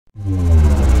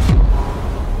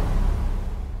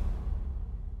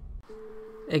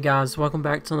Hey guys, welcome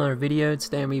back to another video.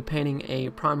 Today I'm going to be painting a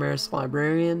Primaris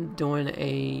Librarian, doing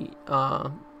a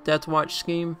Death Watch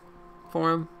scheme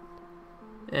for him.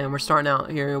 And we're starting out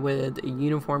here with a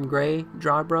uniform gray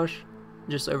dry brush,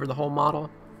 just over the whole model.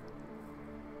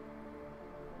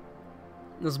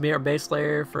 This will be our base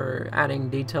layer for adding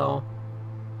detail,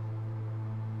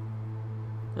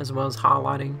 as well as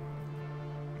highlighting.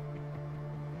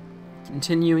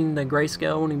 Continuing the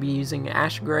grayscale, we're going to be using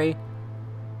ash gray.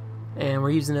 And we're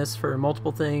using this for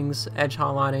multiple things: edge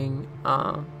highlighting,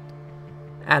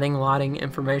 adding lighting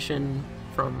information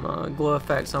from glow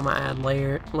effects I'm going to add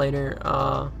later,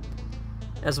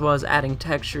 as well as adding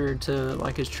texture to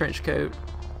like his trench coat,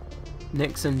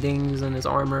 nicks and dings in his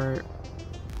armor.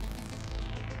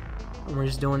 And we're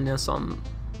just doing this on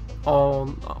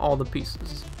all the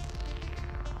pieces.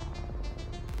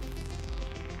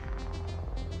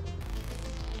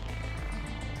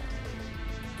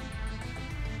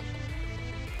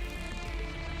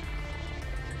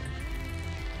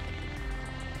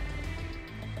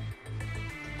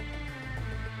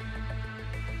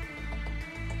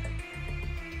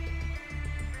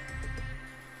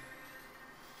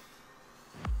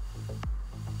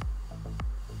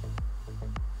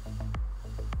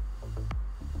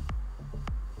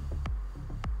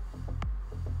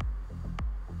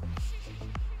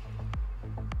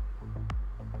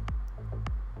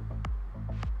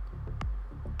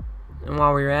 And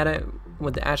while we were at it,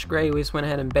 with the ash gray, we just went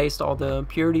ahead and based all the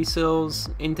purity seals,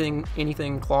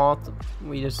 anything cloth,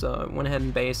 we just went ahead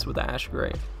and based with the ash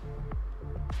gray.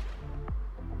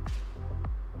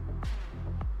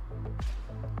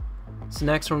 So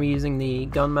next we're using the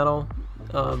gunmetal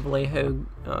Vallejo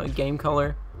game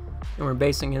color, and we're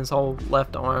basing his whole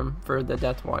left arm for the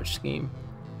Death Watch scheme.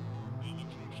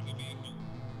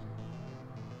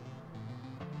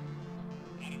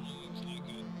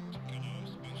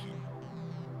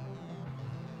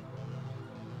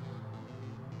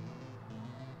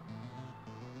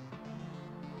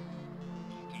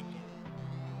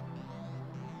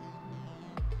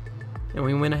 And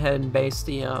we went ahead and based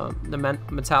the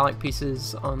metallic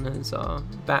pieces on his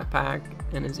backpack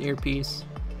and his earpiece.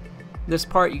 This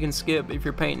part you can skip if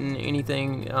you're painting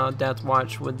anything Death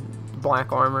Watch with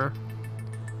black armor.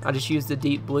 I just used the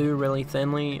deep blue really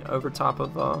thinly over top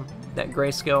of that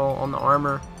grayscale on the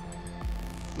armor.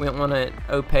 We don't want it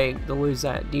opaque to lose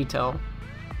that detail.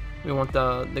 We want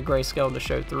the grayscale to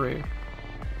show through.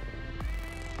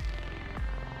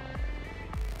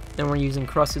 Then we're using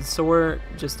crusted sword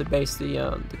just to base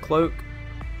the cloak,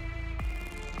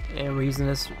 and we're using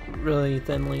this really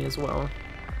thinly as well,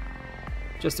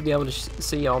 just to be able to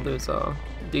see all those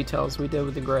details we did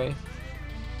with the gray.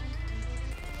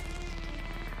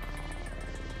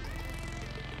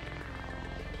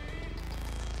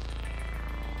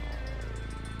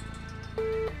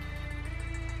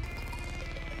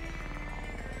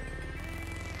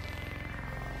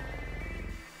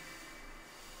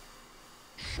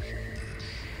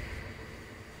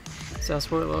 So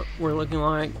that's what we're looking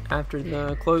like after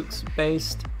the cloak's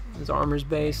based, his armor's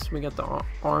based. We got the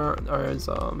his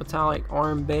metallic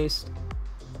arm based.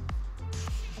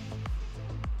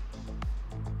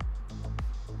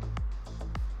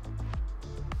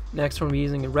 Next we're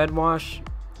using a red wash,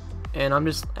 and I'm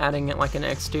just adding it like an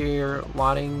exterior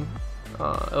lighting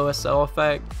OSL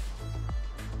effect.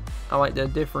 I like the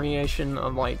differentiation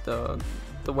of like the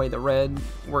way the red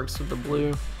works with the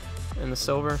blue and the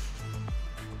silver.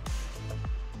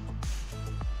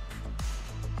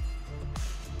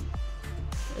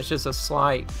 It's just a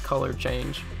slight color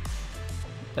change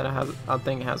that I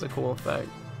think has a cool effect.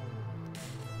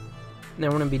 And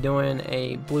then we're going to be doing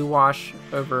a blue wash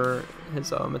over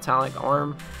his metallic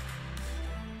arm.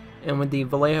 And with the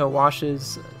Vallejo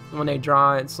washes, when they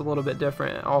dry, it's a little bit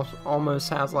different. It almost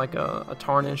has like a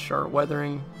tarnish or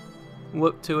weathering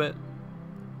look to it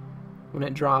when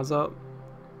it dries up.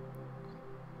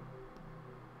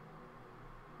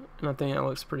 And I think that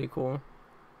looks pretty cool.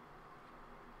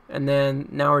 And then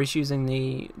now we're just using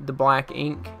the black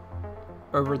ink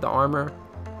over the armor.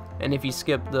 And if you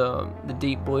skip the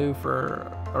deep blue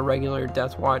for a regular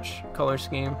Death Watch color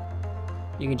scheme,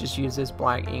 you can just use this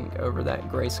black ink over that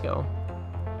grayscale.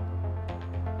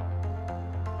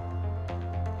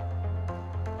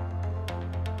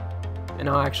 And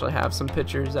I'll actually have some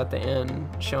pictures at the end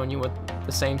showing you what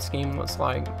the same scheme looks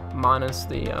like minus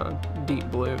the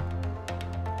deep blue.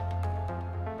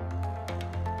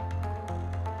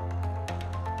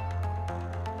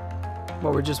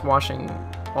 But we're just washing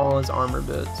all his armor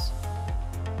bits,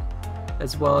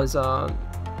 as well as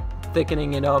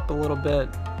thickening it up a little bit,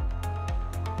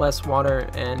 less water,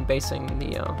 and basing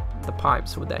the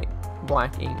pipes with that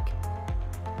black ink.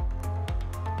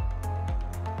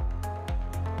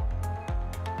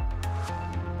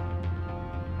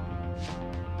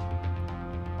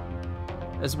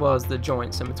 as well as the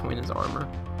joints in between his armor.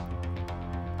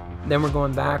 Then we're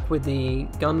going back with the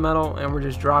gunmetal and we're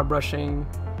just dry brushing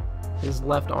his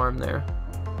left arm there,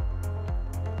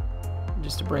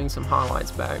 just to bring some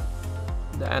highlights back,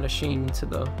 to add a sheen to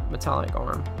the metallic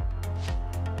arm.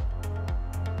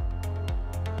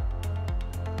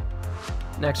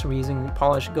 Next we're using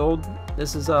polished gold.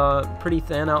 This is pretty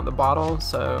thin out the bottle,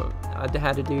 so I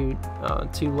had to do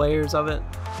 2 layers of it.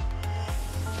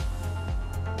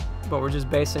 But we're just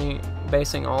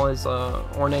basing all his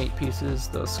ornate pieces,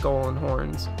 the skull and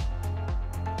horns,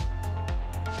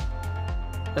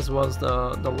 as well as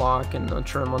the lock and the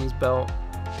trim on his belt,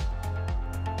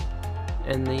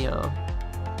 and the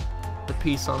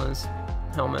piece on his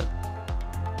helmet.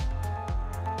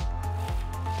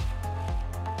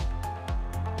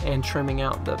 And trimming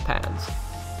out the pads.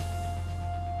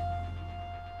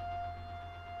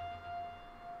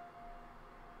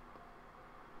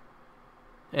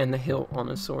 And the hilt on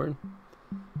his sword.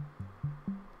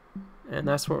 And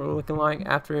that's what we're looking like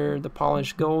after the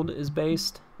polished gold is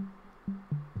based.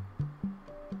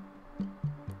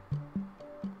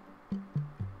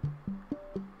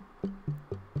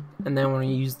 And then we're going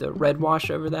to use the red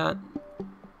wash over that.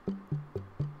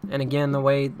 And again, the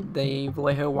way the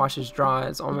Vallejo washes dry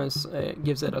is almost, it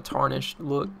gives it a tarnished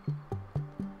look.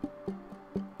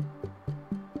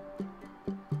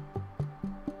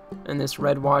 And this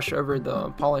red wash over the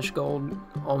polished gold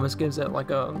almost gives it like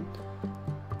a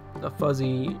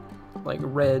fuzzy, like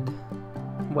red,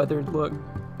 weathered look.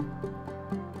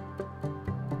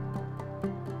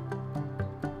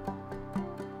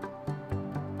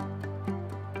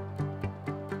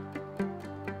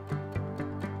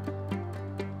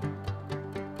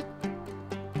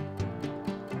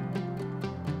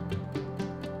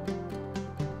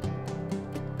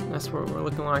 That's what we're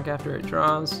looking like after it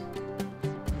dries.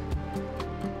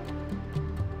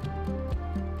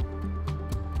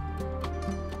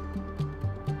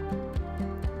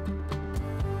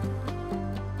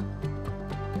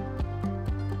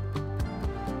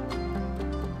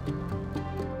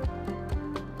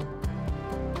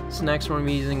 So next we're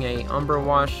using a Ember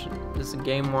wash. This is a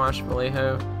game wash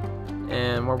Vallejo,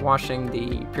 and we're washing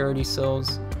the purity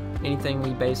seals, anything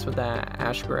we base with that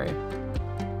ash gray.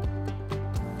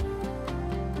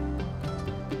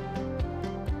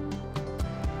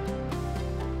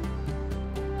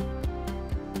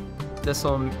 This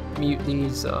will mute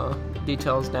these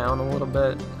details down a little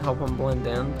bit, help them blend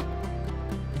in.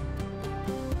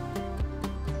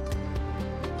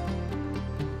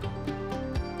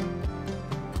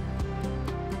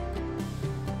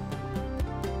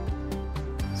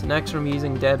 So next I'm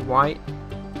using dead white,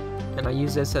 and I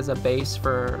use this as a base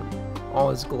for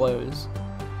all his glows.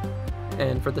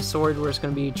 And for the sword we're just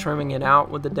going to be trimming it out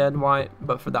with the dead white,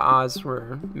 but for the eyes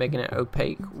we're making it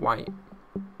opaque white.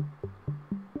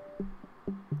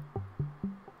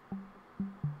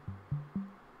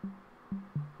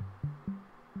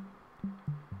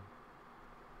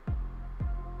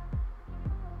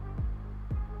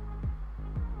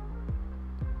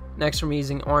 Next I'm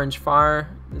using orange fire.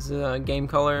 This is a game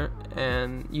color,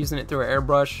 and using it through an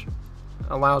airbrush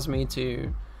allows me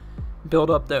to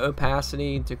build up the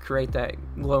opacity to create that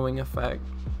glowing effect.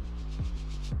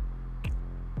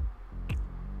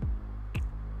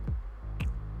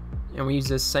 And we use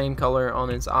this same color on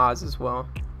his eyes as well.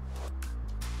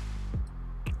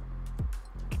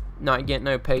 Not getting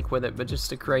opaque with it, but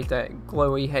just to create that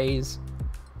glowy haze.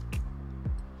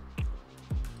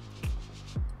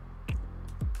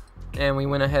 And we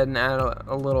went ahead and added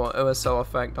a little OSL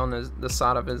effect on the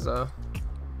side of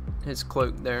his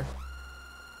cloak there.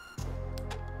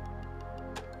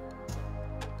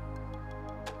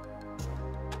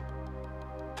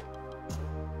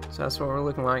 So that's what we're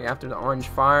looking like after the orange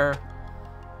fire.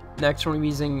 Next we're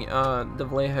using the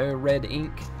Vallejo red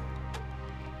ink.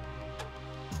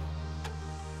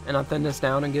 And I thinned this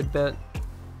down a good bit,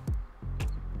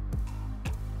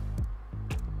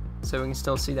 so we can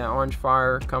still see that orange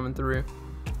fire coming through.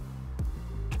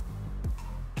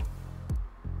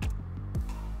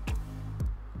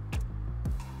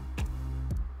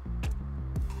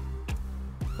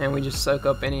 And we just soak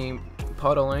up any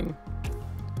puddling.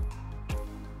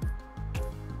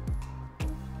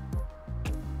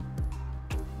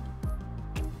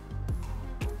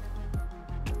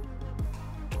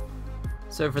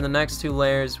 So for the next 2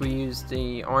 layers we used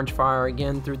the orange fire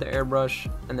again through the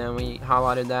airbrush, and then we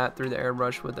highlighted that through the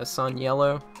airbrush with the sun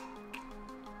yellow.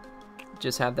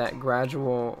 Just have that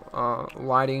gradual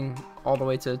lighting all the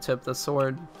way to the tip of the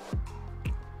sword.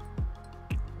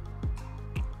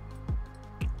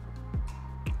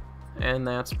 And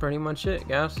that's pretty much it,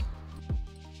 guys.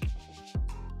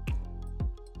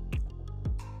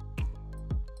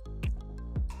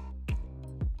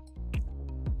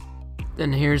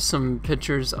 Then here's some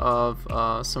pictures of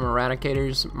some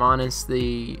eradicators minus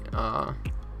the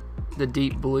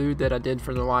deep blue that I did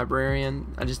for the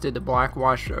librarian. I just did the black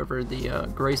wash over the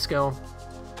grayscale,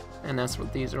 and that's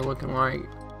what these are looking like.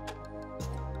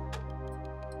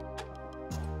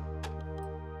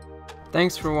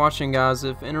 Thanks for watching, guys.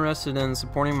 If interested in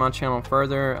supporting my channel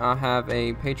further, I have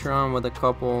a Patreon with a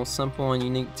couple simple and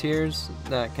unique tiers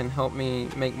that can help me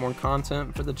make more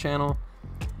content for the channel,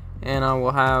 and I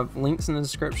will have links in the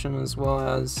description as well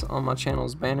as on my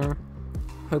channel's banner.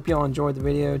 Hope y'all enjoyed the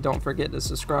video. Don't forget to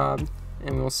subscribe,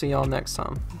 and we'll see y'all next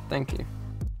time. Thank you.